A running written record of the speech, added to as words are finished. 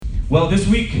Well, this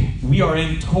week we are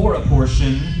in Torah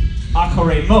portion,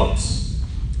 Acharei Mot.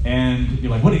 And you're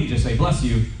like, what did he just say? Bless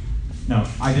you. No,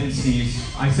 I didn't sneeze.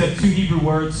 I said two Hebrew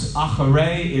words.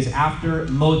 Acharei is after,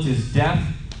 Mot is death.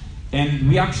 And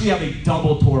we actually have a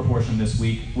double Torah portion this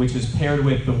week, which is paired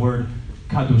with the word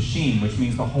Kadoshim, which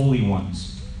means the holy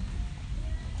ones.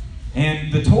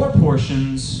 And the Torah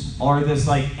portions are this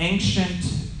like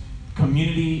ancient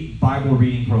community Bible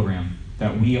reading program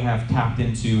that we have tapped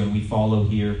into and we follow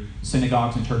here.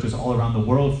 Synagogues and churches all around the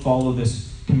world follow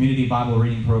this community Bible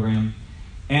reading program.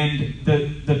 And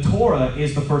the Torah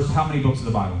is the first, how many books of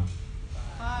the Bible?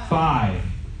 Five.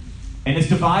 And it's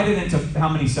divided into how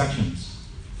many sections?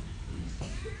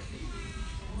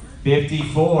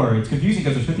 54. It's confusing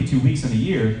because there's 52 weeks in a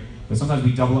year, but sometimes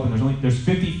we double up and there's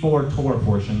 54 Torah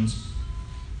portions.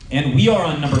 And we are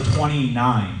on number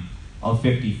 29 of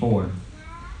 54.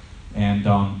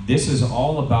 And this is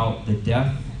all about the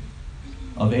death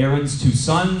of Aaron's two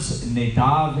sons,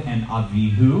 Nadav and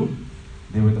Avihu.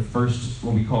 They were the first,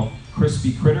 what we call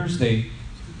crispy critters. They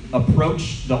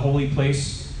approached the holy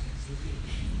place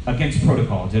against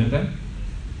protocol, didn't they?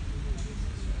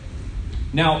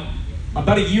 Now,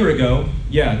 about a year ago,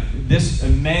 this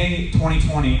May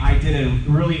 2020, I did a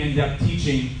really in-depth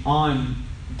teaching on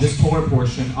this Torah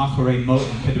portion, Acharei Mot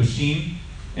and Kedoshim,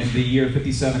 in the year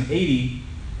 5780.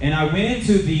 And I went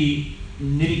into the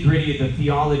nitty-gritty of the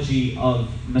theology of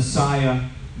Messiah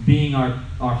being our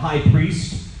high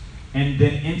priest, and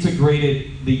then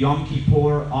integrated the Yom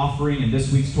Kippur offering in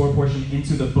this week's Torah portion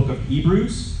into the book of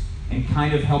Hebrews, and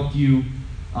kind of helped you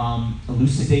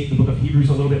elucidate the book of Hebrews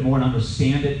a little bit more and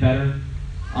understand it better.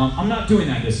 I'm not doing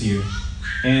that this year.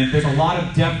 And there's a lot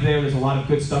of depth there, there's a lot of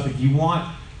good stuff. If you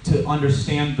want to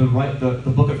understand the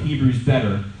book of Hebrews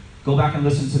better, go back and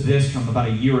listen to this from about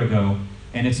a year ago,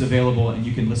 and it's available, and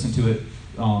you can listen to it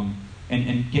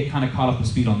and get kind of caught up to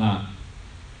speed on that.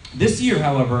 This year,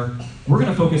 however, we're going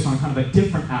to focus on kind of a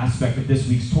different aspect of this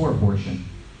week's Torah portion.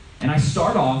 And I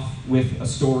start off with a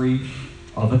story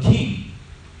of a king.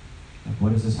 Like,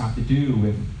 what does this have to do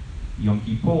with Yom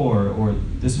Kippur or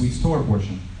this week's Torah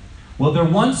portion? Well, there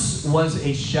once was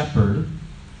a shepherd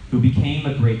who became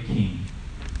a great king.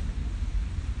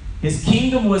 His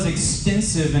kingdom was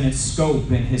extensive in its scope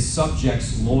and his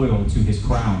subjects loyal to his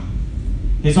crown.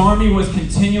 His army was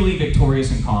continually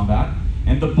victorious in combat,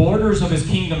 and the borders of his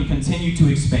kingdom continued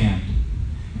to expand.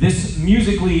 This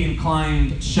musically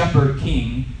inclined shepherd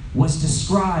king was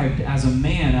described as a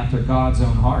man after God's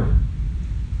own heart.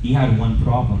 He had one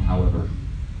problem, however.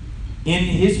 In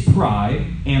his pride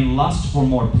and lust for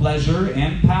more pleasure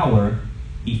and power,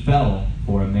 he fell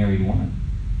for a married woman.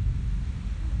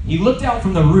 He looked out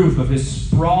from the roof of his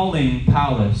sprawling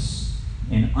palace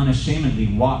and unashamedly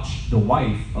watched the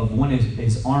wife of one of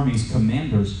his army's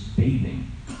commanders bathing.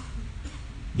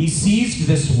 He seized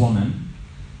this woman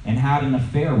and had an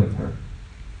affair with her.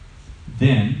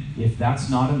 Then, if that's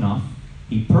not enough,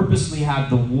 he purposely had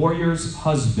the warrior's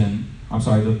husband,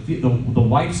 the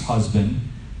wife's husband,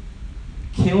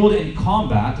 killed in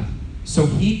combat so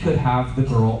he could have the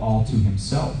girl all to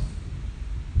himself.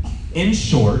 In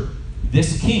short,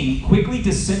 this king quickly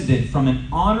descended from an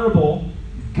honorable,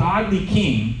 godly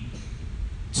king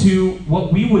to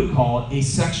what we would call a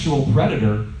sexual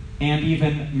predator and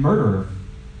even murderer.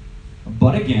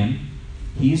 But again,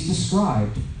 he is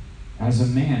described as a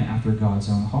man after God's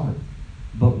own heart.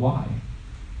 But why?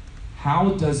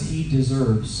 How does he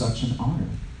deserve such an honor?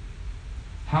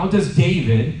 How does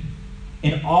David,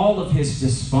 in all of his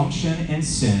dysfunction and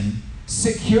sin,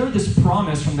 secure this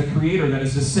promise from the Creator that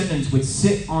his descendants would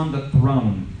sit on the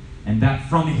throne, and that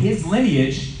from his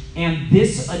lineage and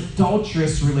this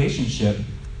adulterous relationship,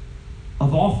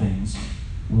 of all things,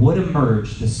 would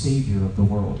emerge the Savior of the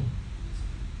world?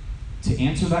 To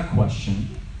answer that question,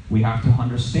 we have to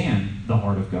understand the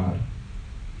heart of God.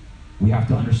 We have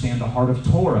to understand the heart of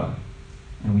Torah,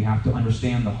 and we have to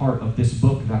understand the heart of this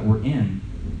book that we're in,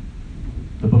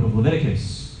 the book of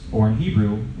Leviticus, or in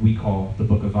Hebrew, we call the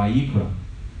book of Vayikra.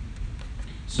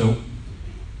 So,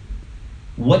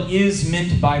 what is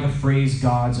meant by the phrase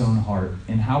God's own heart,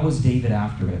 and how was David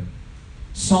after it?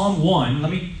 Psalm 1,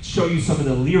 let me show you some of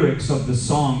the lyrics of the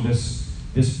song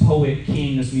this poet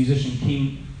king, this musician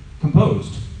king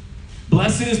composed.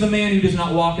 Blessed is the man who does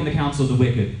not walk in the counsel of the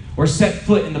wicked, or set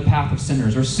foot in the path of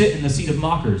sinners, or sit in the seat of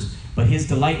mockers, but his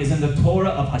delight is in the Torah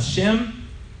of Hashem,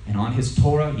 and on his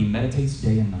Torah he meditates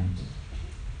day and night.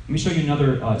 Let me show you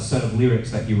another set of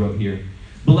lyrics that he wrote here.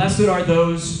 Blessed are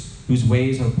those whose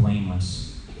ways are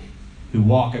blameless, who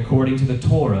walk according to the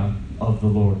Torah of the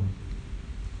Lord.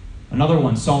 Another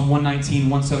one, Psalm 119,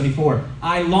 174.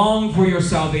 I long for your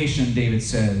salvation, David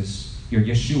says, your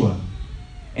Yeshua.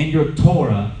 and your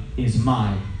Torah is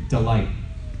my delight.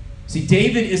 See,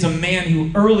 David is a man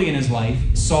who early in his life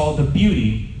saw the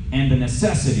beauty and the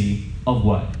necessity of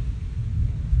what?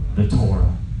 The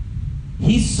Torah.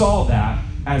 He saw that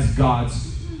as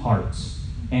God's heart,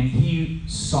 and he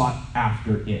sought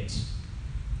after it.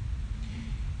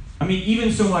 I mean,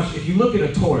 even so much, if you look at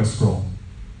a Torah scroll,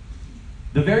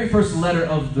 the very first letter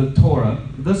of the Torah,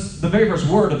 the very first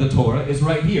word of the Torah is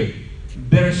right here.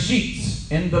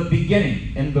 Bereshit, in the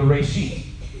beginning, in the Reshit.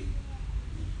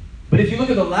 But if you look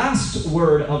at the last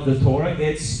word of the Torah,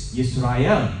 it's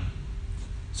Yisrael.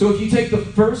 So if you take the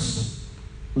first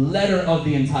letter of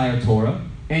the entire Torah,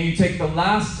 and you take the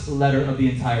last letter of the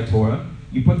entire Torah,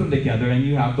 you put them together and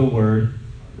you have the word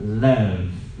Lev.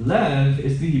 Lev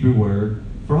is the Hebrew word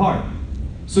for heart.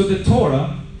 So the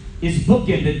Torah is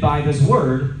bookended by this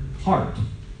word, heart.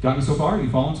 Got me so far? Are you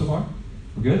following so far?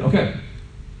 We're good? Okay.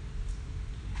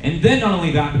 And then not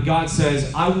only that, but God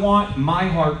says, I want my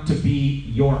heart to be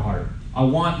your heart. I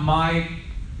want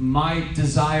my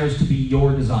desires to be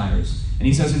your desires. And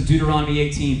he says in Deuteronomy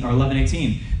 18 or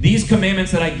 11:18, these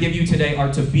commandments that I give you today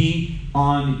are to be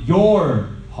on your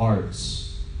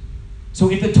hearts. So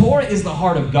if the Torah is the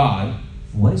heart of God,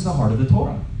 what is the heart of the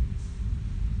Torah?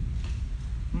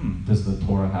 Does the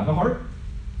Torah have a heart?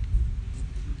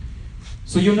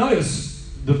 So you'll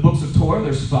notice the books of Torah,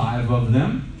 there's 5 of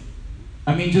them.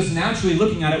 I mean, just naturally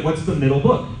looking at it, what's the middle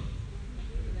book?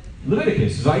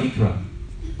 Leviticus, Vayikra.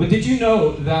 But did you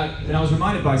know that, and I was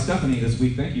reminded by Stephanie this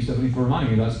week, thank you Stephanie for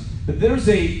reminding me of this, that there's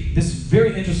this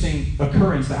very interesting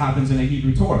occurrence that happens in a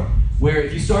Hebrew Torah, where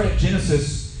if you start at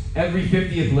Genesis, every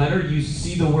 50th letter, you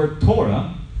see the word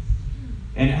Torah,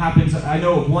 and it happens, I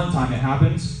know of one time it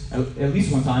happens, at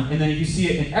least one time, and then you see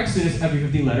it in Exodus, every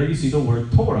 50th letter, you see the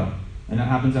word Torah, and that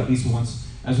happens at least once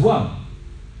as well.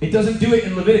 It doesn't do it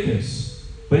in Leviticus,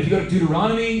 but if you go to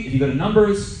Deuteronomy, if you go to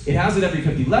Numbers, it has it every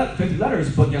 50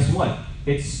 letters, but guess what?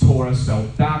 It's Torah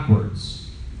spelled backwards.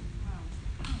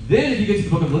 Then if you get to the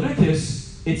book of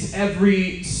Leviticus, it's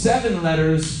every 7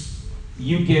 letters,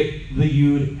 you get the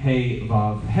Yud, Hey,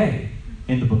 Vav, Hey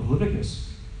in the book of Leviticus.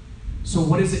 So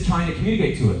what is it trying to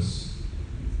communicate to us?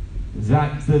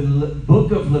 That the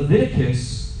book of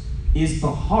Leviticus is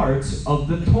the heart of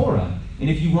the Torah.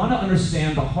 And if you want to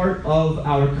understand the heart of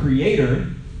our Creator,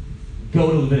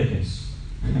 go to Leviticus.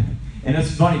 And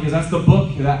it's funny, because that's the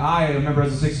book that I remember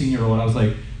as a 16-year-old. I was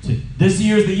like, this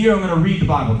year's the year I'm going to read the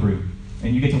Bible through.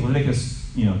 And you get to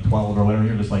Leviticus, 12 or whatever, and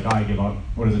you're just like, I give up.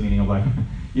 What is the meaning of life?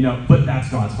 But that's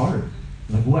God's heart.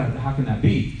 Like, what? How can that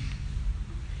be?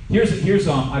 Here's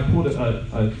I pulled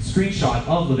a screenshot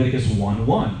of Leviticus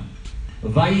 1:1.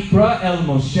 Vayikra el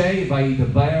Moshe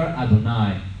vayidaber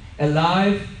Adonai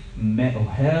elai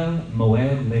me'ohel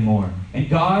moed lemor. And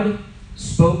God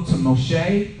spoke to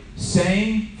Moshe,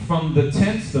 saying from the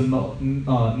tent, the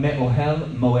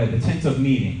me'ohel moed, the tent of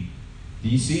meeting. Do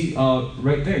you see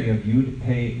right there? You have Yud,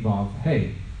 Hey, Vav,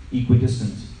 Hey,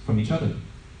 equidistant from each other.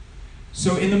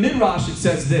 So in the Midrash it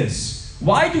says this.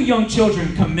 Why do young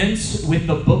children commence with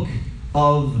the book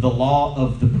of the law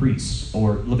of the priests,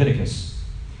 or Leviticus,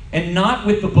 and not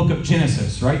with the book of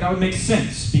Genesis, right? That would make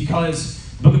sense, because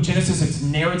the book of Genesis, it's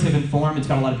narrative in form. It's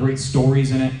got a lot of great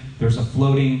stories in it. There's a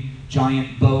floating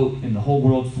giant boat, and the whole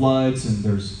world floods, and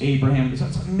there's Abraham. There's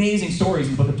amazing stories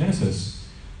in the book of Genesis.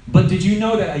 But did you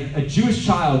know that a Jewish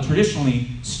child traditionally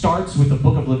starts with the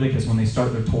book of Leviticus when they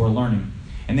start their Torah learning?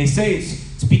 And they say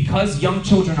it's because young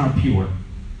children are pure,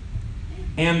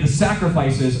 and the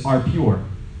sacrifices are pure.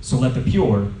 So let the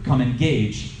pure come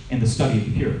engage in the study of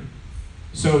the pure.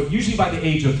 So usually by the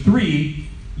age of 3,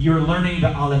 you're learning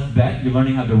the Aleph Bet, you're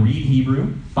learning how to read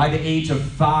Hebrew. By the age of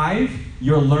 5,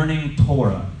 you're learning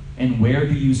Torah. And where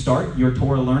do you start your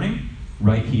Torah learning?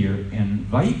 Right here in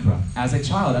Vayikra, as a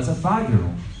child, as a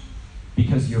 5-year-old,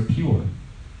 because you're pure.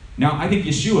 Now, I think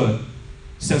Yeshua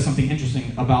says something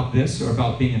interesting about this, or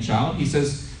about being a child. He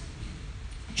says,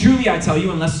 truly I tell you,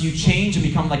 unless you change and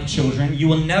become like children, you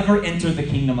will never enter the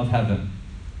kingdom of heaven.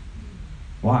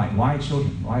 Why? Why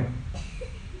children? Why?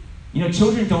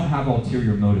 Children don't have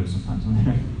ulterior motives sometimes.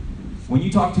 When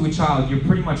you talk to a child, you're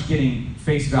pretty much getting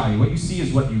face value. What you see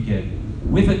is what you get.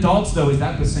 With adults, though, is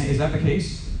that the same? Is that the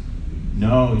case?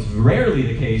 No, it's rarely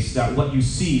the case that what you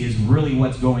see is really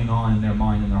what's going on in their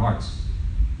mind and their hearts.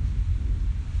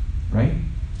 Right?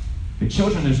 With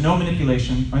children, there's no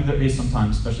manipulation. I mean, there is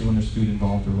sometimes, especially when there's food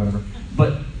involved or whatever.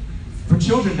 But for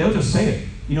children, they'll just say it.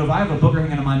 If I have a booger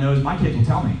hanging on my nose, my kids will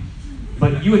tell me.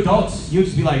 But you adults, you'll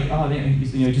just be like, oh,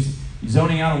 just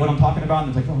zoning out on what I'm talking about, and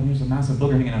it's like, oh, there's a massive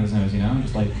booger hanging out his nose, I'm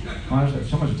just like, well, there's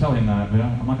so much to tell him that, but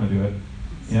I'm not going to do it.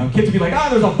 Kids will be like,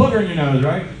 there's a booger in your nose,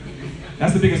 right?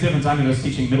 That's the biggest difference I noticed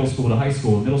teaching middle school to high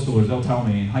school. Middle schoolers, they'll tell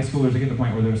me. High schoolers, they get to the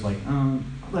point where they're just like,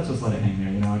 let's just let it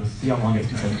hang there, just see how long it's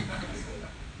going to take.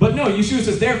 But no, Yeshua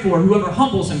says, therefore, whoever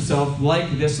humbles himself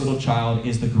like this little child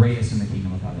is the greatest in the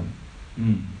kingdom of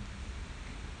heaven.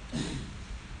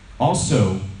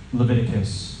 Also,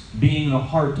 Leviticus, being the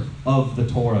heart of the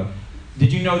Torah.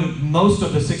 Did you know that most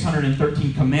of the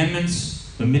 613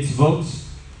 commandments, the mitzvot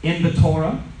in the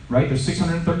Torah, right? There's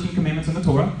 613 commandments in the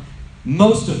Torah.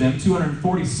 Most of them,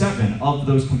 247 of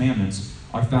those commandments,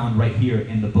 are found right here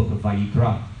in the book of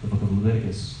Vayikra, the book of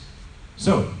Leviticus.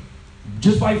 So,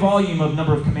 just by volume of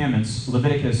number of commandments,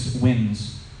 Leviticus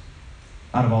wins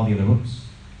out of all the other books.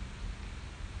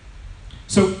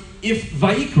 So, if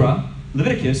Vayikra,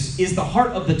 Leviticus, is the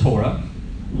heart of the Torah,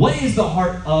 what is the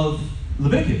heart of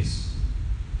Leviticus?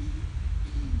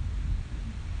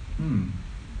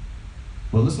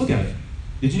 Well, let's look at it.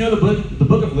 Did you know the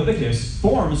book of Leviticus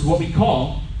forms what we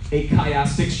call a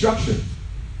chiastic structure?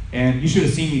 And you should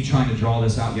have seen me trying to draw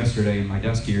this out yesterday in my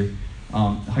desk here.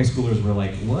 High schoolers were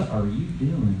like, what are you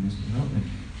doing, Mr. Melton?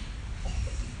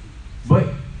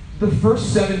 But the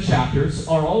first 7 chapters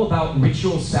are all about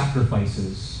ritual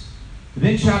sacrifices.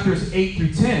 Then chapters 8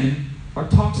 through 10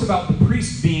 talks about the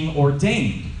priest being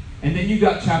ordained. And then you've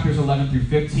got chapters 11 through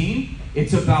 15.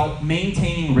 It's about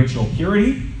maintaining ritual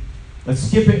purity. Let's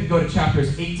skip it and go to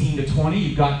chapters 18 to 20.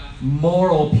 You've got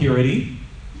moral purity.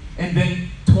 And then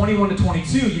 21 to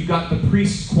 22, you've got the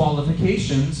priest's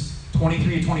qualifications.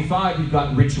 23 to 25, you've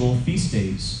got ritual feast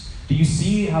days. Do you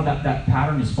see how that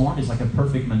pattern is formed? It's like a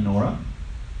perfect menorah.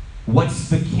 What's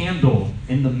the candle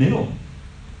in the middle?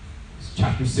 It's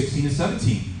chapters 16 to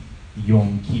 17.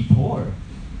 Yom Kippur.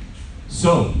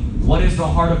 So, what is the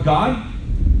heart of God?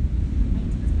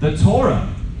 The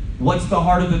Torah. What's the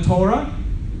heart of the Torah?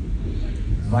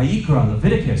 Vayikra,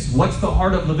 Leviticus. What's the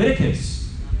heart of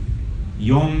Leviticus?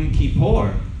 Yom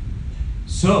Kippur.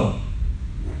 So,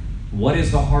 what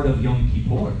is the heart of Yom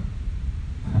Kippur?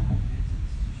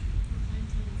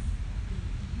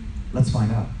 Let's find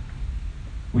out.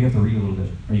 We have to read a little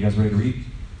bit. Are you guys ready to read?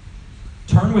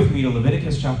 Turn with me to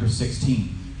Leviticus chapter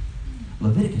 16.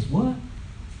 Leviticus what?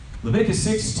 Leviticus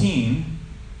 16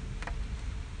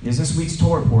 is this week's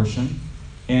Torah portion,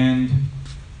 and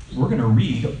we're going to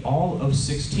read all of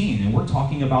 16, and we're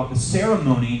talking about the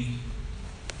ceremony,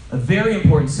 a very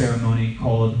important ceremony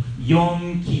called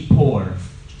Yom Kippur,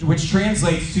 which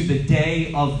translates to the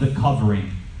Day of the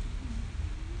Covering.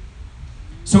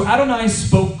 So Adonai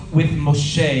spoke with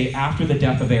Moshe after the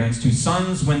death of Aaron's 2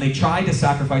 sons when they tried to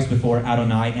sacrifice before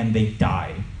Adonai and they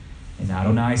died. And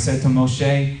Adonai said to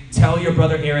Moshe, tell your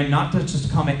brother Aaron not to just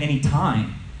come at any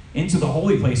time into the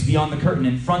holy place beyond the curtain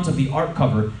in front of the ark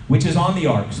cover, which is on the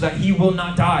ark, so that he will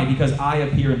not die, because I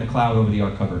appear in the cloud over the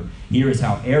ark cover. Here is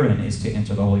how Aaron is to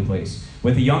enter the holy place.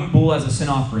 With a young bull as a sin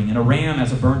offering and a ram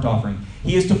as a burnt offering.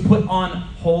 He is to put on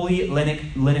holy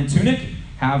linen tunic,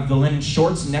 have the linen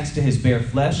shorts next to his bare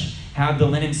flesh, have the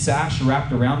linen sash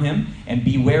wrapped around him, and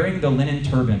be wearing the linen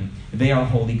turban. They are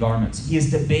holy garments. He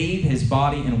is to bathe his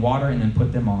body in water and then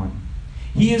put them on.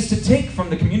 He is to take from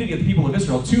the community of the people of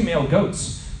Israel 2 male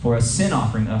goats for a sin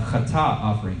offering, a chata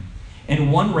offering,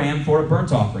 and 1 ram for a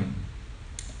burnt offering.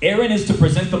 Aaron is to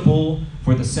present the bull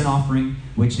for the sin offering,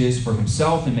 which is for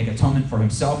himself, and make atonement for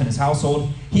himself and his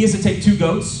household. He is to take 2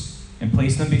 goats and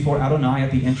place them before Adonai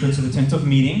at the entrance of the tent of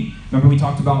meeting. Remember we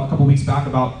talked about a couple weeks back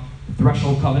about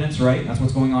threshold covenants, right? That's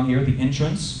what's going on here at the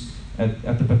entrance,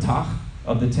 at the patach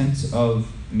of the tent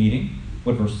of meeting.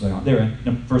 What verse is I on? There,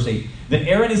 verse 8. Then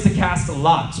Aaron is to cast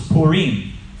lots,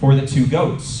 Purim, for the 2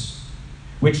 goats.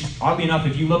 Which, oddly enough,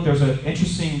 if you look, there's an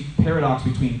interesting paradox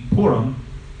between Purim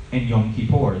and Yom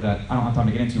Kippur that I don't have time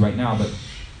to get into right now, but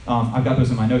I've got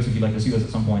those in my notes if you'd like to see those at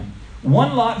some point.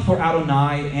 1 lot for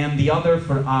Adonai and the other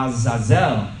for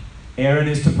Azazel. Aaron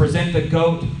is to present the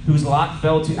goat whose lot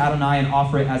fell to Adonai and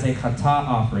offer it as a chata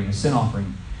offering, a sin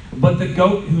offering. But the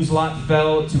goat whose lot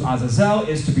fell to Azazel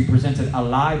is to be presented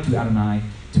alive to Adonai,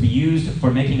 to be used for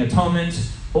making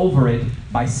atonement over it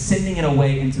by sending it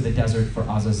away into the desert for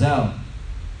Azazel.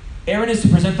 Aaron is to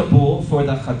present the bull for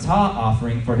the chata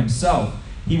offering for himself.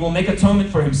 He will make atonement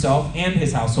for himself and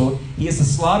his household. He is to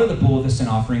slaughter the bull of the sin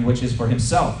offering, which is for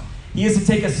himself. He is to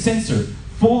take a censer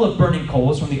full of burning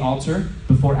coals from the altar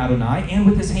before Adonai, and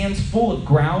with his hands full of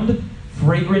ground,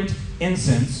 fragrant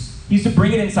incense, he's to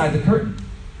bring it inside the curtain.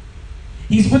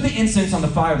 He's put the incense on the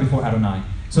fire before Adonai,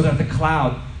 so that the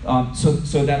cloud,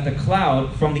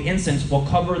 from the incense will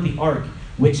cover the ark,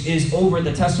 which is over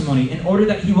the testimony, in order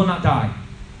that he will not die.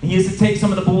 He is to take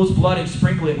some of the bull's blood and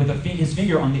sprinkle it with his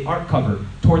finger on the ark cover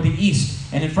toward the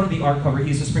east. And in front of the ark cover, he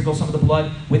is to sprinkle some of the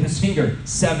blood with his finger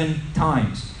 7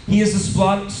 times. He is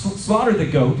to slaughter the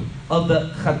goat of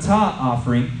the chatah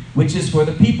offering, which is for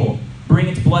the people. Bring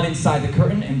its blood inside the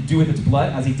curtain and do with its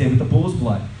blood as he did with the bull's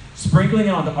blood, sprinkling it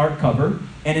on the ark cover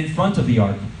and in front of the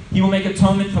ark. He will make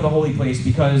atonement for the holy place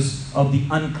because of the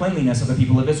uncleanliness of the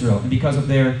people of Israel and because of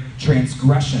their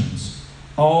transgressions,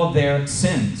 all their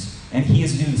sins. And he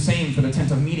is to do the same for the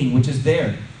tent of meeting, which is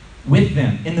there with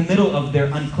them in the middle of their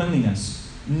uncleanliness.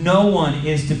 No one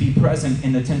is to be present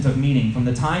in the tent of meeting from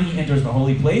the time he enters the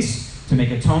holy place to make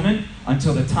atonement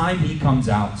until the time he comes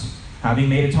out, having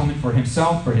made atonement for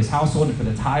himself, for his household, and for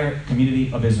the entire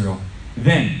community of Israel.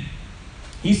 Then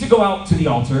he's to go out to the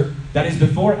altar that is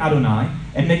before Adonai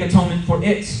and make atonement for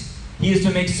it. He is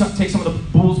to take some of the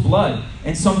bull's blood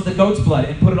and some of the goat's blood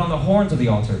and put it on the horns of the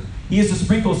altar. He is to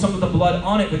sprinkle some of the blood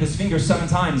on it with his finger 7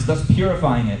 times, thus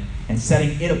purifying it and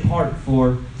setting it apart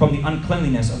from the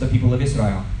uncleanliness of the people of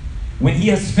Israel. When he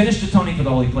has finished atoning for the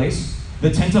holy place, the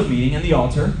tent of meeting, and the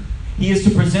altar, he is to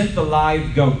present the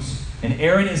live goat. And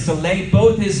Aaron is to lay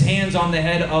both his hands on the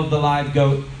head of the live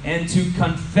goat and to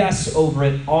confess over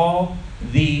it all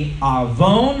the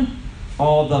avon,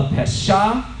 all the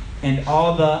pesha, and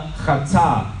all the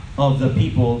chatah of the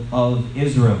people of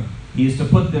Israel. He is to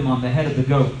put them on the head of the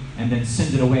goat and then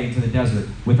send it away into the desert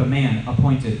with a man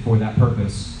appointed for that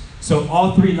purpose. So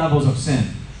all 3 levels of sin.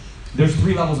 There's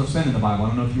 3 levels of sin in the Bible. I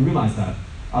don't know if you realize that.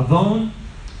 Avon,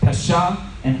 pesha,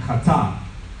 and chatah.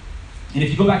 And if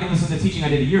you go back and listen to the teaching I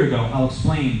did a year ago, I'll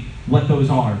explain what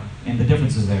those are and the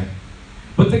differences there.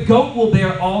 But the goat will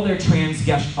bear all their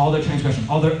transgression, all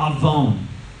their avon,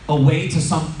 away to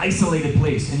some isolated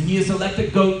place. And he is to let the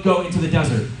goat go into the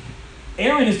desert.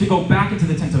 Aaron is to go back into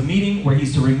the tent of meeting, where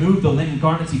he's to remove the linen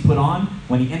garments he put on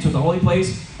when he entered the holy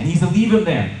place, and he's to leave him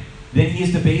there. Then he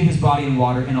is to bathe his body in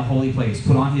water in a holy place,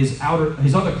 put on his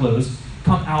other clothes,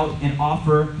 come out and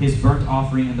offer his burnt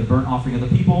offering and the burnt offering of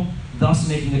the people, thus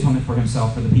making atonement for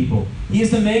himself for the people. He is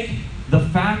to make the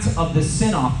fat of the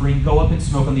sin offering go up in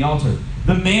smoke on the altar.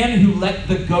 The man who let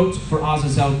the goat for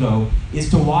Azazel go is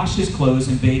to wash his clothes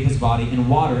and bathe his body in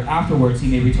water. Afterwards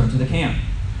he may return to the camp.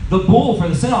 The bull for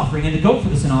the sin offering and the goat for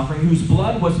the sin offering, whose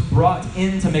blood was brought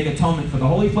in to make atonement for the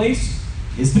holy place,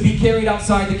 is to be carried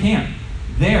outside the camp.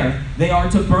 There they are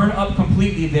to burn up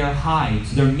completely their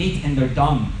hides, their meat, and their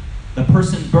dung. The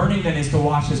person burning them is to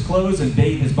wash his clothes and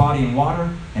bathe his body in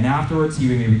water, and afterwards he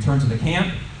may return to the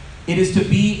camp. It is to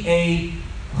be a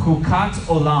chukat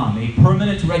olam, a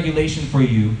permanent regulation for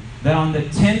you, that on the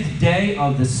 10th day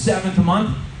of the 7th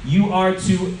month, you are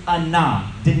to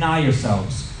deny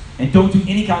yourselves, and don't do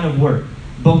any kind of work,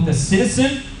 both the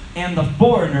citizen and the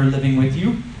foreigner living with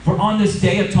you, for on this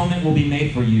day atonement will be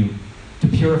made for you, to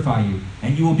purify you,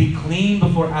 and you will be clean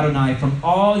before Adonai from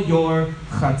all your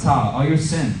chatah, all your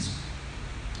sins.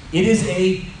 It is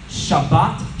a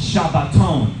Shabbat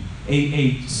Shabbaton,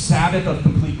 a Sabbath of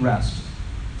complete rest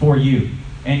for you.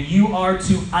 And you are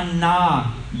to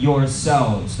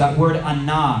yourselves. That word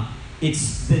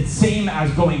it's the same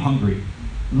as going hungry.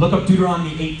 Look up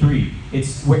Deuteronomy 8:3.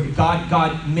 It's where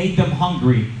God made them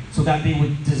hungry so that they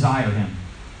would desire him.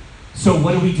 So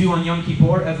what do we do on Yom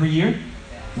Kippur every year?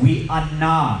 We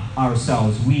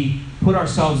ourselves. We put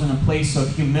ourselves in a place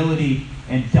of humility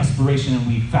and desperation, and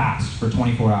we fast for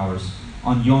 24 hours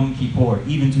on Yom Kippur,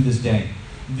 even to this day.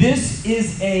 This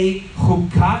is a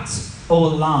chukat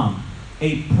olam,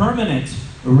 a permanent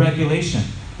regulation.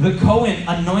 The Kohen,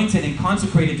 anointed and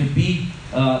consecrated to be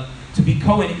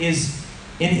Kohen, is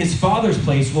in his father's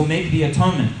place, will make the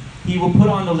atonement. He will put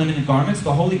on the linen garments,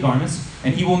 the holy garments,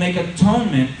 and he will make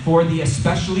atonement for the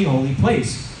especially holy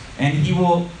place. And he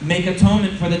will make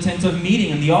atonement for the tent of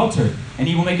meeting and the altar. And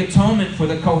he will make atonement for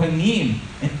the Kohanim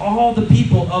and all the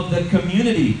people of the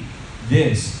community.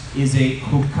 This is a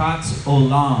chukat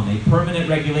olam, a permanent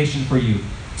regulation for you,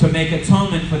 to make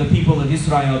atonement for the people of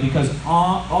Israel, because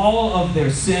all of their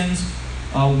sins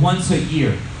once a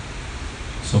year.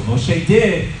 So Moshe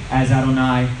did as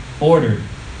Adonai ordered.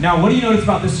 Now, what do you notice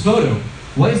about this photo?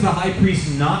 What is the high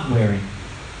priest not wearing?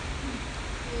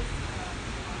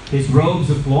 His robes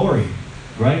of glory,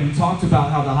 right? We talked about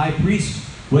how the high priest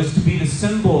was to be the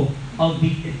symbol of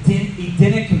the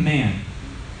Edenic man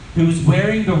who was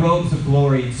wearing the robes of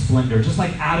glory and splendor, just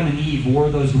like Adam and Eve wore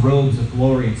those robes of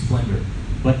glory and splendor.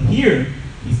 But here,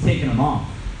 he's taken them off,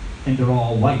 and they're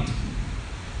all white.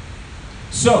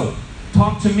 So,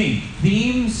 talk to me.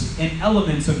 Themes and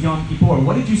elements of Yom Kippur.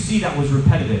 What did you see that was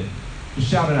repetitive? Just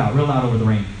shout it out real loud over the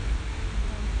rain.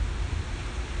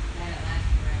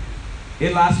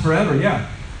 It lasts forever, yeah.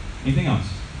 Anything else?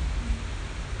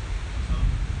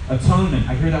 Atonement.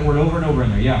 I hear that word over and over in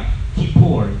there, yeah.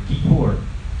 Kippur,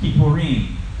 Kippurim.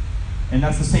 And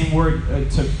that's the same word,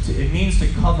 it means to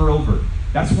cover over.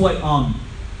 That's what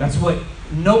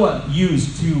Noah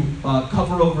used to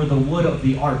cover over the wood of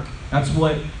the ark. That's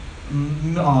what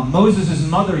Moses'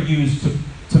 mother used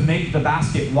to make the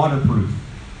basket waterproof,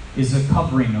 is a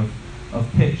covering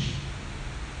of pitch.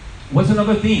 What's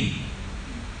another theme?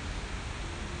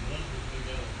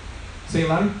 Say it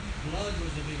louder.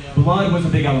 Blood was a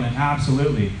big element.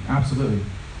 Absolutely. Absolutely.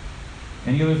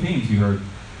 Any other themes you heard?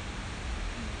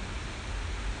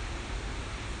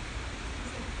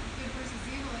 Good versus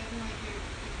evil, and like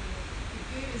the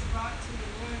good is brought to the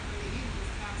Lord, where the evil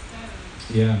is cast out.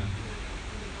 Yeah.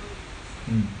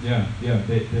 Yeah.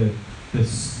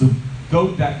 The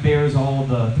goat that bears all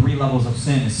the 3 levels of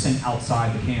sin is sent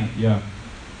outside the camp. Yeah.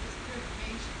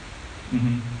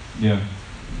 Yeah.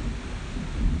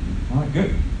 All right,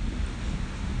 good.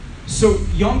 So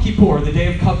Yom Kippur, the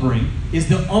Day of Covering, is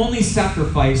the only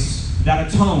sacrifice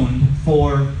that atoned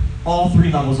for all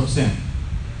 3 levels of sin.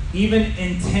 Even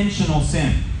intentional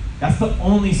sin. That's the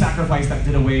only sacrifice that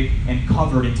did away and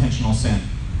covered intentional sin.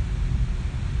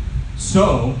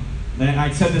 So, and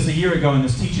I said this a year ago in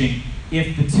this teaching,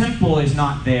 if the temple is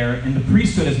not there, and the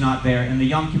priesthood is not there, and the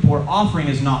Yom Kippur offering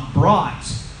is not brought,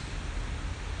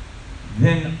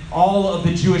 then all of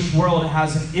the Jewish world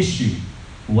has an issue.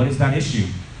 What is that issue?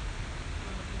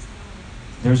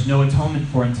 There's no atonement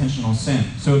for intentional sin.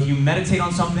 So if you meditate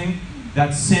on something,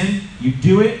 that's sin. You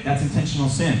do it, that's intentional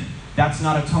sin. That's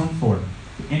not atoned for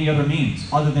any other means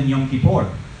other than Yom Kippur.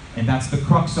 And that's the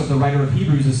crux of the writer of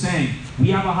Hebrews is saying, we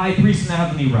have a high priest in the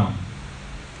heavenly realm.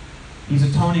 He's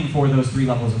atoning for those 3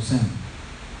 levels of sin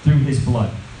through his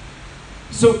blood.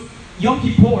 So Yom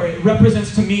Kippur, it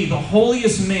represents to me the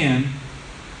holiest man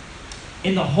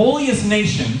in the holiest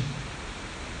nation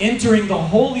entering the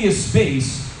holiest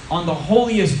space on the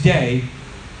holiest day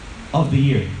of the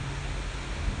year.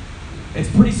 It's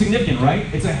pretty significant, right?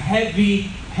 It's a heavy,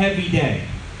 heavy day.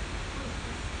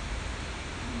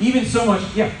 Even so much,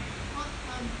 yeah. Well,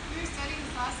 we were studying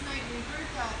this last night, and we heard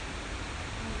that,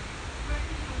 correct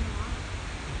me if I'm wrong,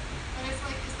 but it's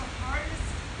the hardest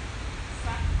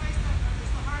sacrifice,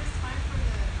 it's the hardest time for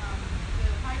the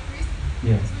high priest.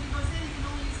 Yeah. So when he goes in, he can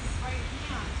only use his right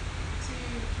hand to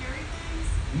carry things.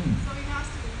 So he has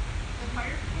to, the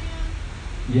fire pan,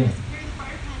 he Yeah. has to carry the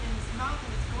fire pan in his mouth,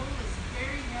 and its bowl is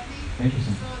very heavy.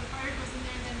 Interesting. So the fire goes in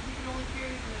there, and then he can only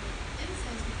carry the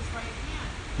incense with his right hand.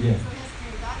 Yeah. So he has to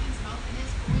carry that in his mouth, and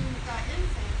it's going with that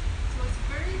incense. So it's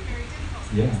very, very difficult.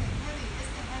 So Yeah.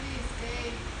 it's the heaviest day.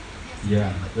 He has to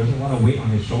Yeah. do with There's a lot of weight on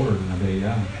his shoulders in that day,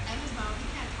 yeah. and his mouth. He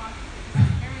can't talk because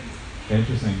he's carrying his hand.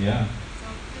 Interesting, yeah. So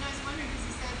then I was wondering, because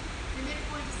he said they made a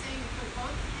point of saying put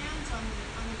both hands on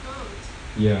the goat.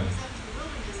 Yeah. He was out into the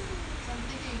wilderness. So I'm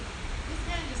thinking this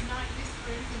hand is not used for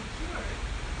anything pure.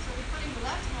 So they're putting the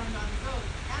left hand on the goat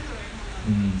and the right hand on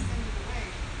the goat to send it away.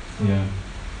 So Yeah.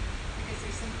 I guess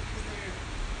there's some because they're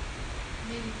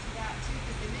meaning to that too,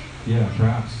 because they made a Yeah, point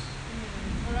perhaps. in the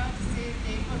Torah to say that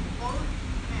they put both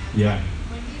hands Yeah.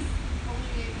 when he's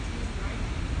only able to use the right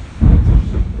hand.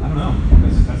 I don't know.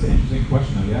 That's an interesting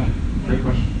question, though. Yeah, great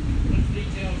question.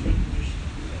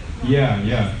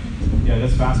 Yeah,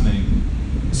 that's fascinating.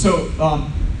 So,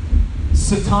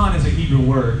 Satan is a Hebrew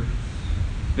word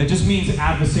that just means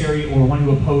adversary or one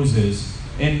who opposes,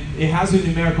 and it has a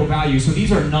numerical value. So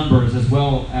these are numbers as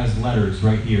well as letters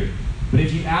right here. But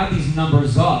if you add these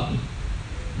numbers up,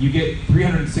 you get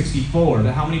 364.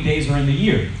 How many days are in the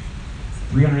year?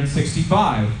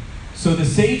 365. So the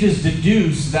sages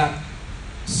deduce that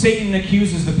Satan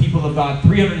accuses the people of God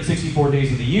 364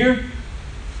 days of the year,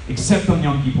 except on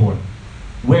Yom Kippur,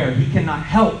 where he cannot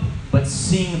help but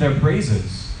sing their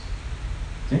praises.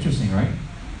 It's interesting, right?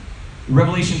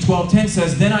 Revelation 12:10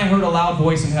 says, "Then I heard a loud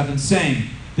voice in heaven saying,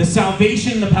 the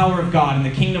salvation and the power of God and the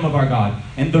kingdom of our God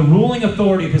and the ruling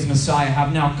authority of his Messiah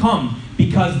have now come,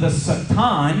 because the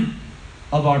Satan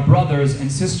of our brothers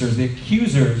and sisters, the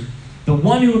accusers, the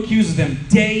one who accuses them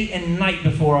day and night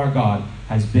before our God,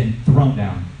 has been thrown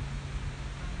down."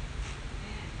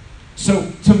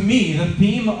 So, to me, the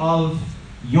theme of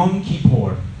Yom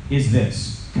Kippur is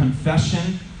this: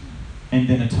 confession and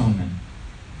then atonement.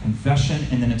 Confession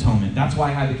and then atonement. That's why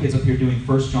I had the kids up here doing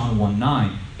 1 John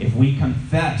 1:9. If we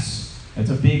confess, that's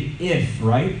a big if,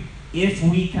 right? If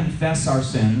we confess our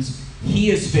sins, he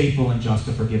is faithful and just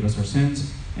to forgive us our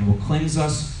sins and will cleanse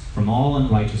us from all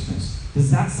unrighteousness.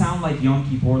 Does that sound like Yom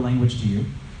Kippur language to you?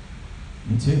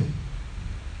 Me too.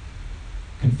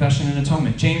 Confession and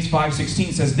atonement. James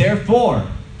 5:16 says, "Therefore,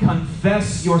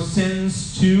 confess your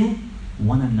sins to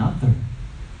one another."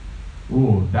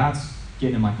 Ooh, that's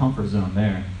getting in my comfort zone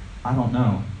there. I don't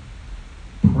know.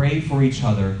 Pray for each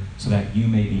other so that you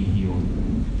may be healed.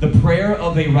 The prayer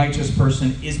of a righteous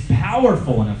person is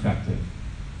powerful and effective.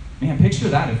 Man, picture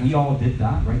that if we all did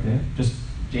that right there. Just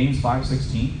James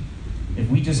 5:16. If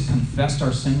we just confessed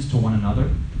our sins to one another,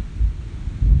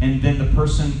 and then the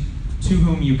person to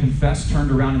whom you confessed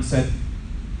turned around and said,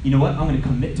 you know what, I'm going to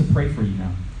commit to pray for you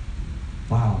now.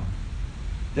 Wow.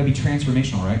 That'd be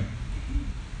transformational, right?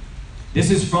 This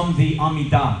is from the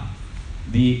Amidah,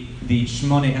 the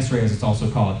Shmoneh Esrei, as it's also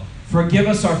called. Forgive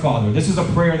us, our Father. This is a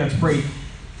prayer that's prayed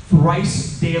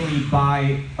thrice daily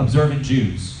by observant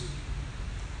Jews.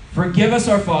 Forgive us,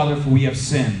 our Father, for we have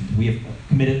sinned. We have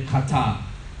committed chata.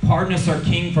 Pardon us, our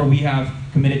King, for we have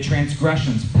committed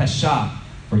transgressions, pesha,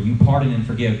 for you pardon and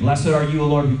forgive. Blessed are you, O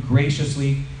Lord, who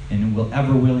graciously and will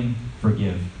ever willing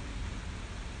forgive.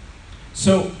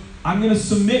 So I'm going to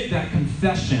submit that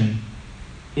confession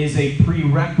is a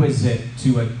prerequisite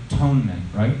to atonement,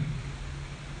 right?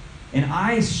 And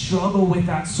I struggle with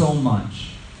that so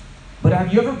much. But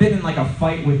have you ever been in like a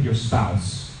fight with your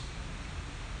spouse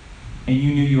and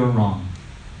you knew you were wrong?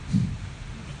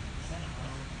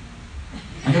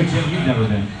 I know, Jim, you've never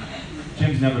been.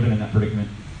 Jim's never been in that predicament.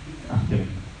 I'm kidding.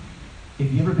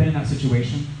 Have you ever been in that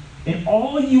situation? And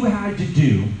all you had to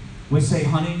do was say,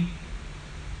 honey,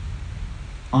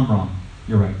 I'm wrong.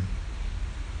 You're right.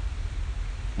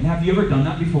 And have you ever done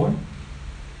that before?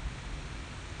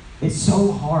 It's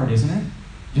so hard, isn't it?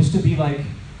 Just to be like,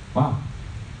 wow,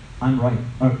 I'm right.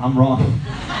 Or, I'm wrong.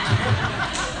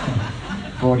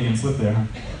 Freudian slip there, huh?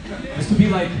 Just to be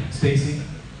like, Stacy,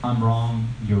 I'm wrong,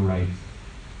 you're right.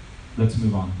 Let's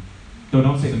move on. No,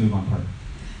 don't say the move on part.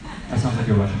 That sounds like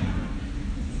you're rushing me.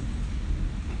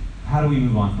 How do we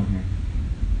move on from here?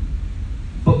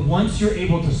 But once you're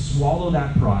able to swallow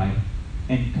that pride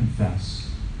and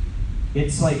confess,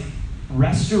 it's like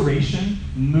restoration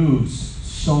moves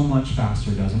so much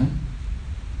faster, doesn't it?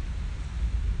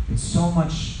 It's so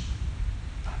much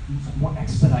more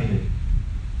expedited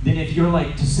than if you're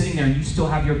like just sitting there and you still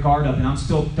have your guard up and I'm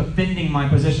still defending my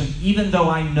position even though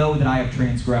I know that I have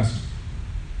transgressed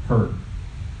her.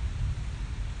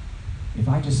 If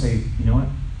I just say, you know what,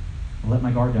 I'll let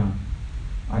my guard down.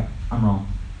 I'm wrong.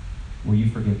 Will you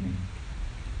forgive me?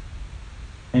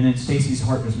 And then Stacy's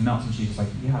heart just melts and she's just like,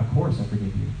 yeah, of course I forgive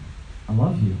you. I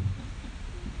love you.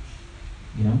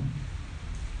 You know?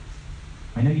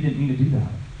 I know you didn't mean to do that.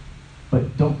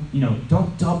 But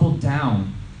don't double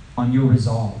down on your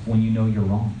resolve when you know you're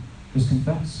wrong. Just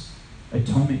confess.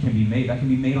 Atonement can be made. That can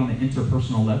be made on an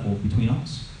interpersonal level between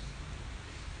us.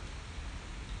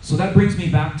 So that brings me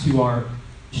back to our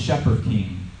shepherd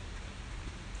king.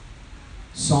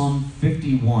 Psalm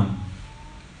 51.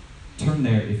 Turn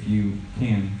there if you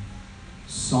can.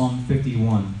 Psalm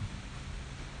 51.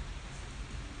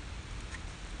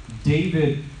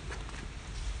 David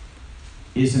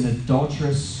is an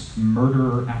adulterous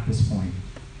murderer at this point.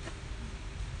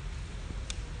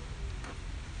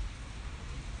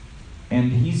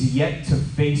 And he's yet to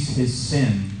face his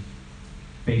sin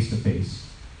face to face.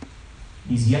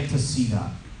 He's yet to see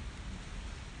that.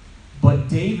 But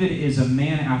David is a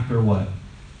man after what?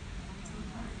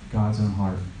 God's own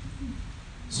heart.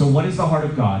 So what is the heart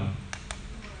of God?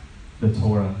 The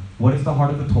Torah. What is the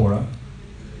heart of the Torah?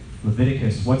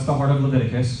 Leviticus. What's the heart of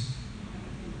Leviticus?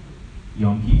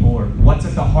 Yom Kippur. What's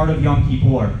at the heart of Yom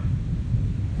Kippur?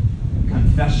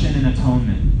 Confession and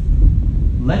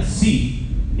atonement. Let's see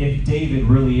if David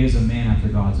really is a man after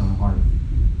God's own heart.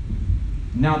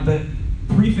 Now, the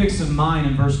prefix of mine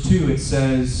in verse 2, it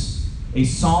says, a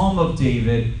psalm of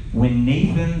David when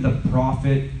Nathan the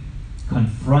prophet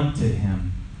confronted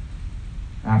him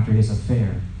after his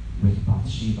affair with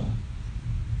Bathsheba.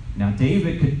 Now,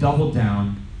 David could double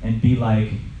down and be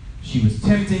like, she was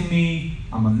tempting me,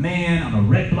 I'm a man, I'm a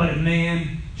red-blooded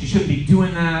man, she shouldn't be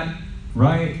doing that,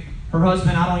 right? Her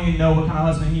husband, I don't even know what kind of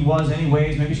husband he was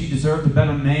anyways, maybe she deserved a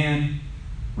better man,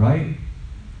 right?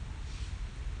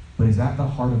 But is that the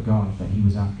heart of God that he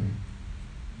was after?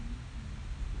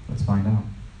 Let's find out.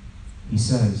 He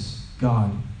says,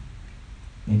 God,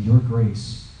 in your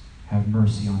grace, have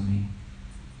mercy on me.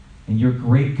 In your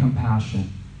great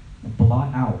compassion,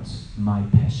 blot out my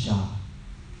pesha,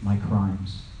 my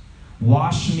crimes.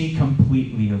 Wash me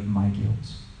completely of my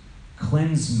guilt.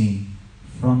 Cleanse me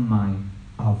from my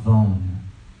avon.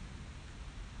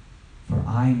 For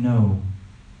I know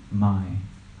my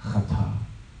chata,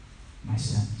 my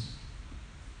sins.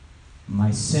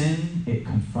 My sin, it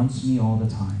confronts me all the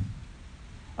time.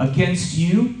 Against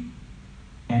you,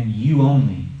 and you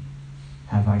only,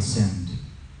 have I sinned,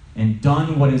 and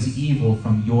done what is evil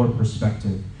from your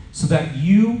perspective, so that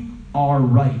you are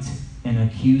right in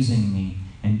accusing me,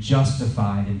 and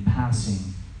justified in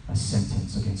passing a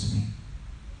sentence against me.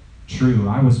 True,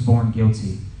 I was born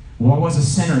guilty. Well, I was a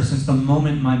sinner since the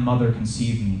moment my mother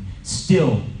conceived me.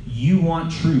 Still, you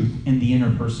want truth in the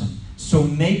inner person. So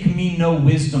make me know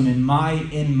wisdom in my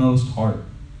inmost heart.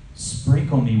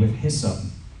 Sprinkle me with hyssop,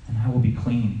 and I will be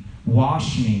clean.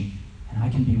 Wash me, and I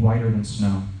can be whiter than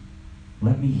snow.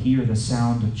 Let me hear the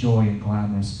sound of joy and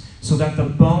gladness, so that the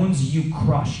bones you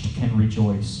crushed can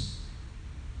rejoice.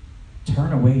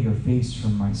 Turn away your face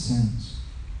from my sins,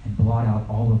 and blot out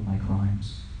all of my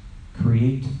crimes.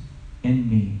 Create in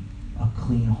me a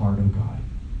clean heart, O God.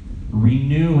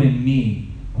 Renew in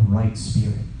me a right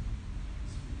spirit.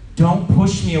 Don't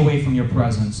push me away from your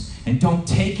presence, and don't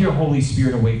take your Holy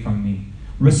Spirit away from me.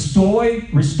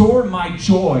 Restore my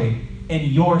joy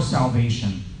in your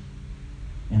salvation,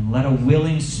 and let a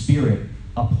willing spirit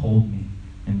uphold me.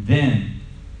 And then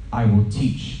I will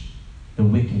teach the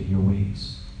wicked your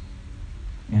ways,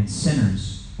 and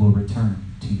sinners will return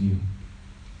to you.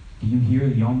 Do you hear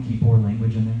the Yom Kippur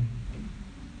language in there?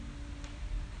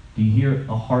 Do you hear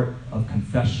a heart of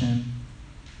confession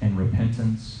and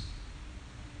repentance?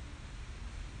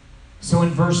 So in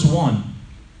verse 1,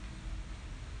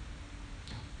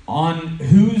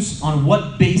 on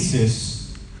what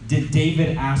basis did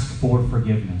David ask for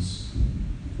forgiveness?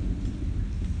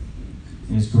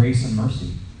 In his grace and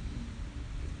mercy.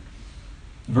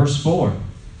 Verse 4,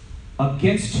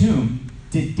 against whom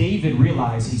did David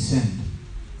realize he sinned?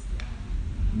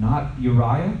 Not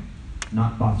Uriah,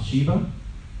 not Bathsheba,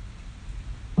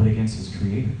 but against his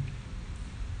Creator.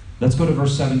 Let's go to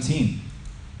verse 17.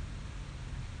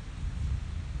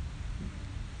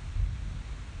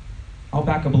 I'll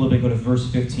back up a little bit, go to verse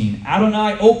 15.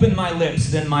 Adonai, open my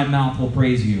lips, then my mouth will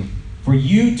praise you. For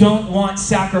you don't want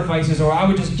sacrifices, or I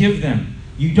would just give them.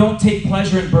 You don't take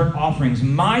pleasure in burnt offerings.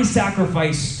 My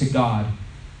sacrifice to God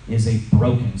is a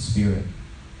broken spirit.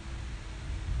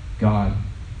 God,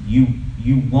 you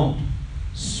won't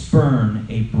spurn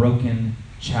a broken,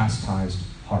 chastised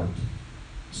heart.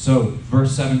 So,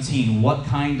 verse 17, what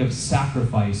kind of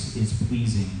sacrifice is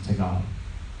pleasing to God?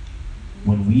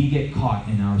 When we get caught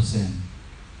in our sin,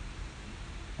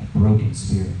 a broken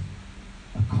spirit,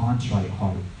 a contrite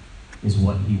heart is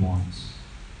what he wants.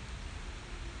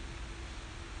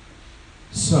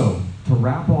 So, to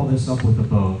wrap all this up with a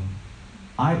bow,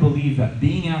 I believe that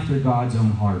being after God's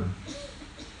own heart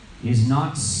is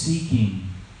not seeking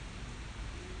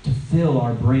to fill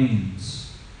our brains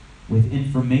with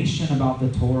information about the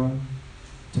Torah,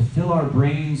 to fill our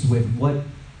brains with what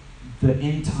the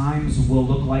end times will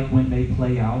look like when they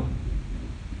play out.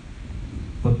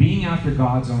 But being after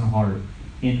God's own heart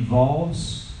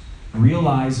involves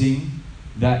realizing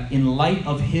that in light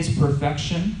of his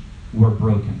perfection, we're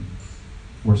broken.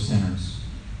 We're sinners.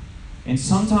 And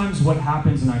sometimes what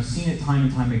happens, and I've seen it time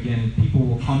and time again, people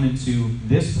will come into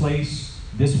this place,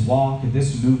 this walk,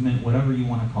 this movement, whatever you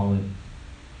want to call it,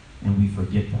 and we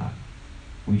forget that.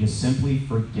 We just simply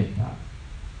forget that.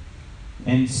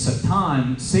 And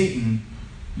Satan,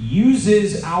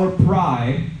 uses our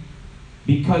pride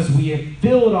because we have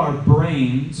filled our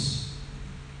brains.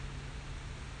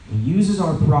 He uses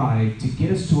our pride to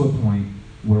get us to a point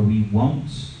where we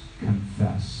won't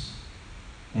confess.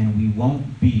 And we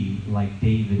won't be like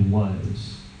David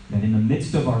was. That in the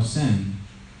midst of our sin,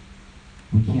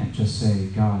 we can't just say,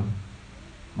 God,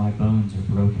 my bones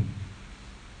are broken.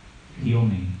 Heal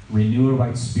me. Renew a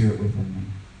right spirit within me.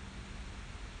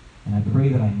 And I pray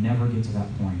that I never get to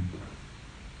that point.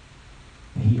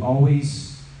 That he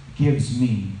always gives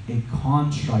me a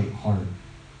contrite heart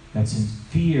that's in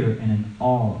fear and in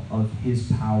awe of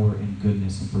his power and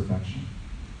goodness and perfection.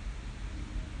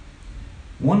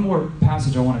 One more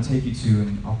passage I want to take you to,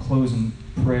 and I'll close in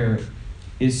prayer,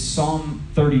 is Psalm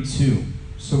 32.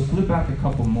 So flip back a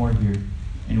couple more here,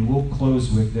 and we'll close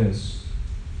with this.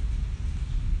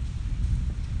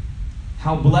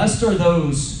 How blessed are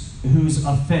those whose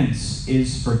offense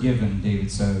is forgiven, David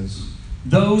says.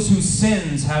 Those whose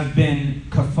sins have been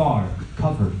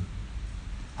covered.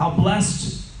 How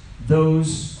blessed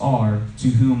those are to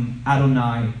whom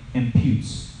Adonai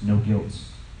imputes no guilt,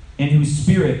 in whose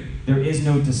spirit there is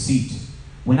no deceit.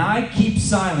 When I keep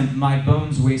silent, my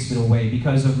bones wasted away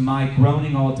because of my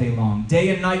groaning all day long. Day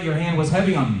and night your hand was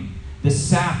heavy on me. The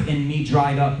sap in me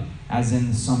dried up as in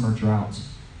the summer drought.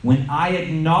 When I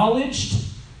acknowledged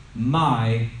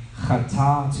my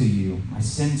chata to you, my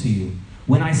sin to you,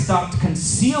 when I stopped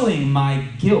concealing my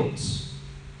guilt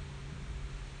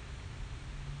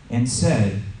and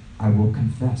said, I will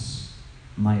confess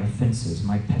my offenses,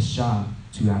 my pesha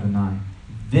to Adonai,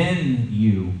 then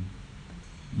you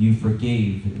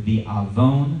forgave the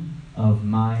avon of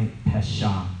my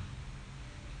pesha.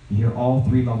 You hear all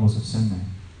three levels of sin there.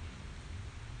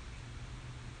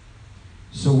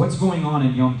 So what's going on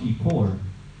in Yom Kippur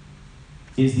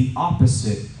is the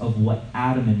opposite of what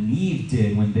Adam and Eve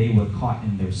did when they were caught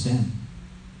in their sin.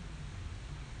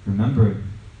 Remember,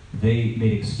 they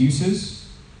made excuses.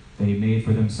 They made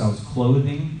for themselves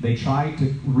clothing. They tried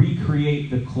to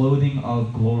recreate the clothing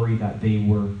of glory that they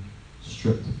were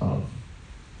stripped of.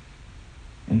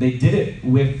 And they did it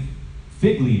with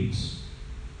fig leaves.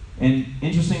 And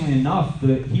interestingly enough,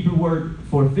 the Hebrew word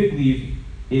for fig leaf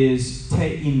is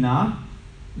te'ina.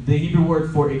 The Hebrew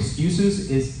word for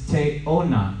excuses is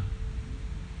te'ona.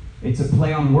 It's a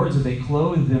play on words that they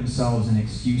clothe themselves in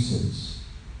excuses.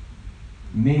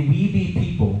 May we be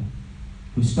people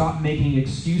who stop making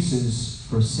excuses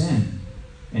for sin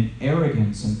and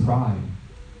arrogance and pride,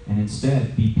 and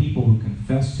instead be people who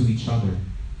confess to each other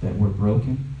that we're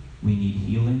broken, we need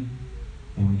healing,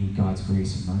 and we need God's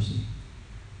grace and mercy.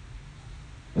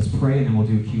 Let's pray, and then we'll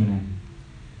do a Q&A.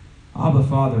 Abba,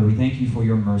 Father, we thank you for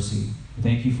your mercy.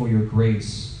 Thank you for your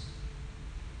grace.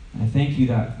 And I thank you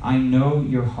that I know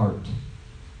your heart.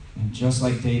 And just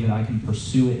like David, I can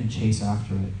pursue it and chase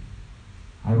after it.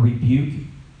 I rebuke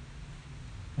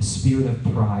a spirit of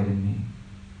pride in me.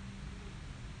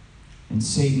 And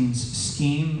Satan's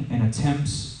scheme and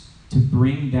attempts to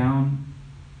bring down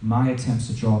my attempts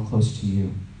to draw close to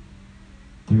you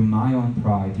through my own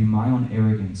pride, through my own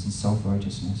arrogance and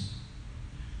self-righteousness.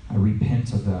 I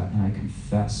repent of that and I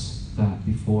confess that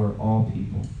before all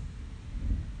people.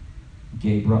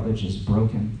 Gabe Rutledge is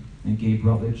broken, and Gabe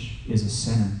Rutledge is a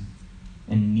sinner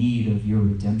in need of your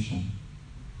redemption.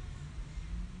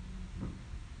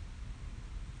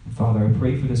 And Father, I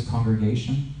pray for this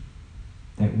congregation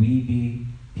that we be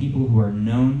people who are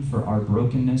known for our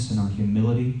brokenness and our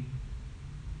humility.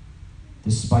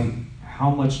 Despite how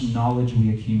much knowledge we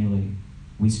accumulate,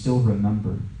 we still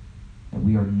remember that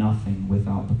we are nothing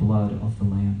without the blood of the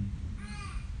Lamb.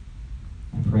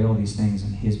 I pray all these things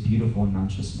in his beautiful and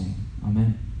matchless name.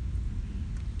 Amen.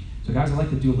 So guys, I'd like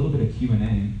to do a little bit of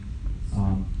Q&A.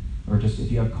 Or just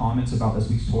if you have comments about this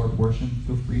week's Torah portion,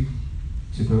 feel free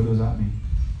to throw those at me.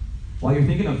 While you're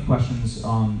thinking of questions,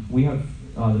 we have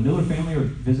the Miller family are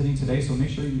visiting today, so make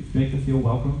sure you make them feel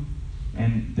welcome.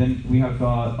 And then we have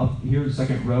up here, the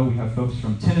second row, we have folks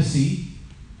from Tennessee,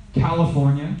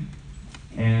 California,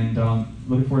 and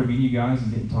looking forward to meeting you guys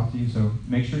and getting to talk to you. So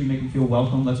make sure you make them feel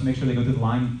welcome. Let's make sure they go through the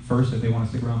line first if they want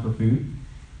to stick around for food.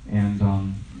 And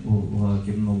we'll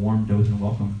give them a warm dose and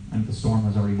welcome. And the storm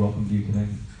has already welcomed you today.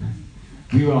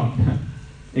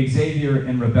 Xavier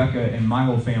and Rebecca and my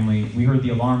whole family, we heard the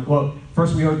alarm. Well,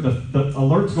 first we heard the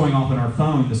alerts going off on our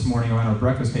phone this morning around our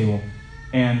breakfast table.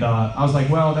 And I was like,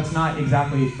 well, that's not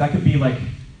exactly, that could be like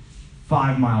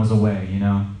 5 miles away, you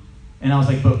know? And I was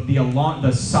like, but the alarm,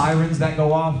 the sirens that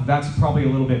go off, that's probably a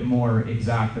little bit more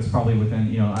exact. That's probably within,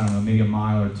 I don't know, maybe a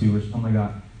mile or two or something like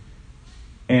that.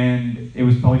 And it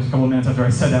was probably just a couple of minutes after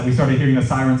I said that, we started hearing the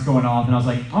sirens going off, and I was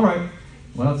like, all right,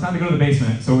 well, it's time to go to the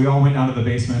basement. So we all went down to the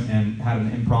basement and had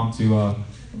an impromptu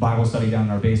Bible study down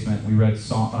in our basement. We read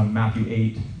Matthew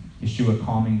 8, Yeshua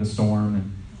calming the storm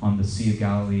and on the Sea of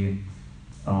Galilee.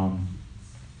 So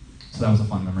that was a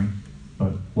fun memory.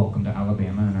 But welcome to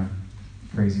Alabama and our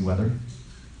crazy weather.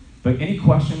 But any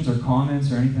questions or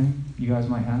comments or anything you guys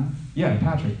might have? Yeah,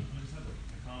 Patrick. I just have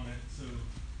a comment. So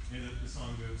the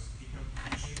song goes, he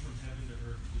came from heaven to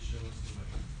earth to show us the way,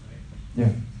 right?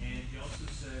 Yeah. And he also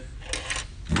said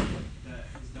that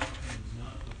his doctrine was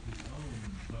not of his own,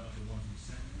 but of the one who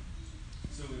sent him.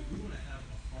 So if we want to have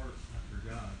a heart after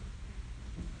God,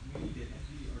 we need to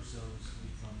empty ourselves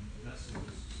and become vessels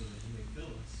so that he may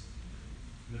fill us.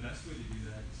 And the best way to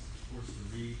do that is, of course, to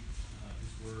read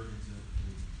his word and to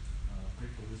pray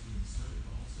for wisdom and discernment,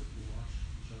 but also to wash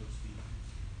each other's feet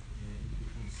and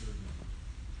become servant.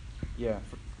 Yeah.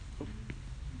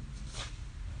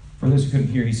 For those who couldn't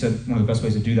hear, he said one of the best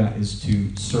ways to do that is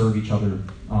to serve each other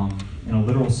in a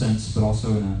literal sense, but also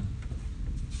in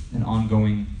an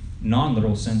ongoing,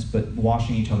 non-literal sense, but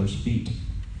washing each other's feet,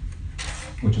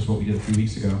 which is what we did a few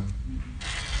weeks ago.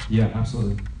 Yeah,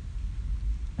 absolutely.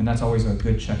 And that's always a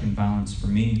good check and balance for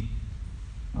me.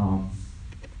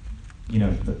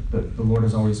 The Lord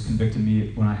has always convicted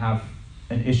me when I have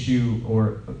an issue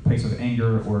or a place of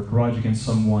anger or a grudge against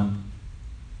someone.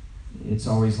 It's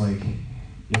always like,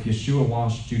 if Yeshua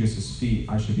washed Judas's feet,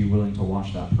 I should be willing to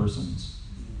wash that person's.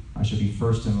 I should be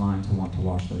first in line to want to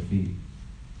wash their feet.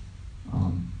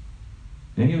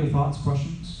 Any other thoughts,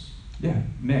 questions? Yeah,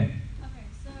 May. Okay,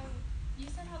 so you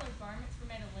said how their garments were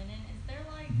made of linen. Is there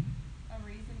like a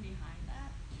reason behind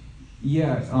that?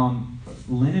 Yeah,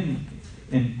 linen,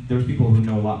 and there's people who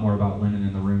know a lot more about linen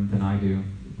in the room than I do,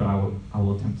 but I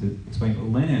will attempt to explain. But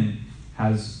linen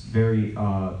has very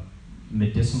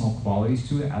medicinal qualities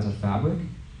to it as a fabric.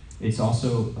 It's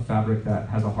also a fabric that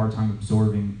has a hard time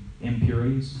absorbing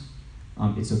impurities.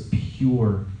 It's a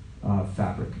pure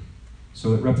fabric.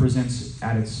 So it represents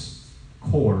at its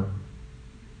core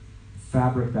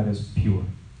fabric that is pure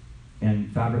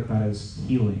and fabric that is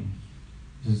healing.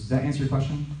 Does that answer your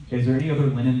question? Is there any other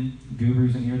linen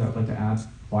gurus in here that would like to add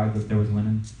why there was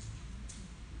linen?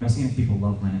 Messianic people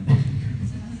love linen.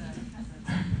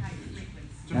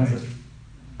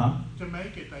 To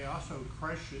make it, they also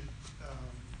crush it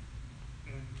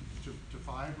to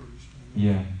fibers.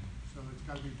 Yeah. So it's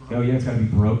got to be broken. Oh yeah, it's got to be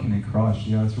broken and crushed.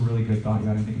 Yeah, that's a really good thought.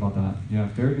 Yeah, I didn't think about that. Yeah,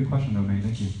 very good question though, May.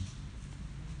 Thank you.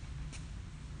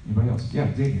 Anybody else?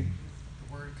 Yeah, Xavier.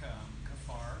 The word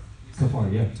kafar.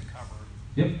 Kafar, yeah. To cover.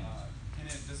 Yep.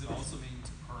 Does it also mean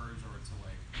to purge or to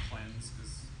like cleanse?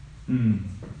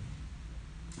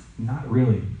 Not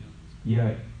really.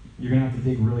 Yeah, you're gonna have to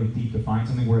dig really deep to find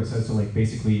something where it says to like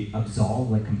basically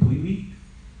absolve like completely.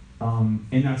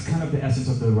 And that's kind of the essence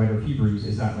of the writer of Hebrews,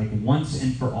 is that like once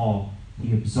and for all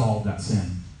he absolved that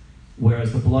sin.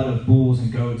 Whereas the blood of bulls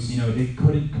and goats, it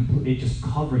couldn't it just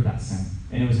covered that sin.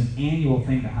 And it was an annual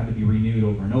thing that had to be renewed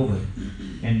over and over.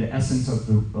 And the essence of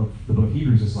the book of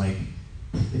Hebrews is like,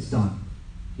 it's done.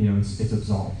 It's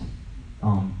absolved.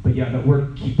 But yeah, that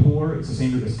word kippur, it's the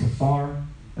same root as kafar.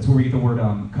 That's where we get the word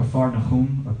kafar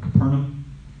nahum, or Capernaum.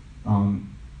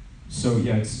 So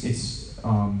yeah,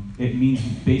 it means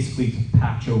basically to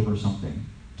patch over something,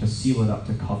 to seal it up,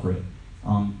 to cover it.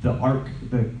 The ark,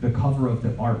 the cover of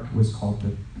the ark was called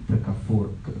the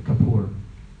kapur.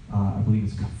 I believe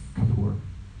it's kapur,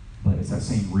 but it's that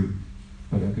same root.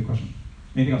 But yeah, good question.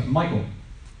 Anything else, Michael?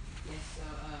 Yes. So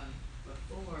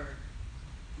before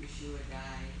Yeshua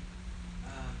died,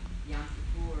 Yom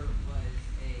Kippur was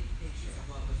a picture of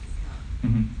what was to come.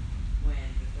 Mm-hmm. When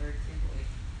the third temple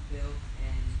is built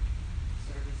and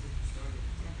service is restored at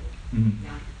the temple, Mm-hmm.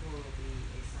 Yom Kippur will be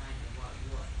a sign of what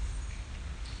was.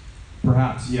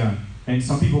 Perhaps, yeah. And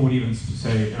some people would even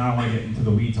say, and I don't want to get into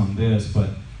the weeds on this, but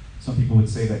some people would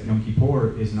say that Yom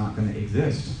Kippur is not going to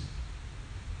exist.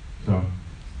 So,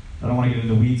 I don't want to get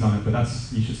into the weeds on it, but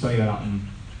you should study that out and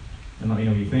let me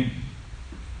know what you think.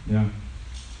 Yeah.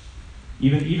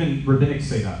 Even rabbinics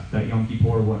say that Yom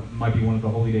Kippur might be one of the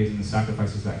holy days and the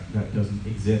sacrifices that doesn't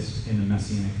exist in the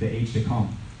Messianic, the age to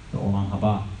come, the Olam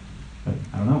Haba. But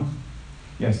I don't know.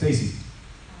 Yeah, Stacy.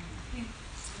 I think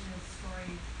in the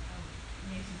story of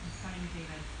Nathan confronting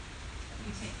David,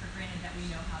 we take for granted that we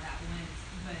know how that went,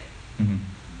 but Mm-hmm.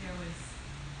 there was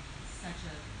such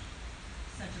a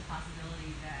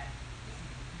possibility that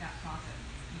prophet,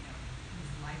 his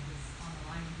life was on the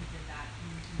line when he did that,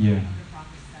 and Yeah. other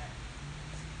prophets that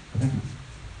Thank you.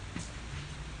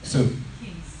 So,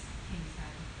 kings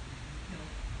had killed.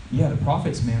 yeah, the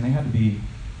prophets, man, they had to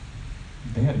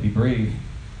be brave.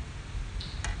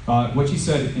 What she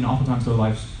said, and oftentimes their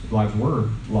lives were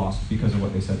lost because of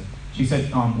what they said. She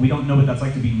said, we don't know what that's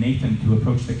like to be Nathan, to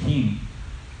approach the king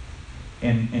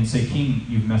and say, King,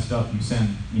 you've messed up, you've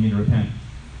sinned, you need to repent.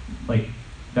 Like,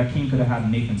 that king could have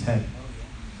had Nathan's head,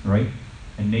 right?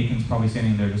 And Nathan's probably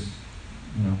standing there just,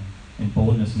 in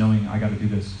boldness, knowing, I got to do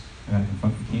this. I got to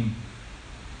confront the king.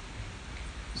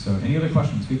 So, any other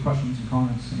questions? Good questions and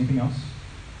comments? Anything else?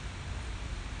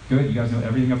 Good, you guys know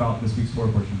everything about this week's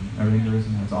Torah portion. Everything there is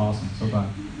in there. It's awesome. So glad.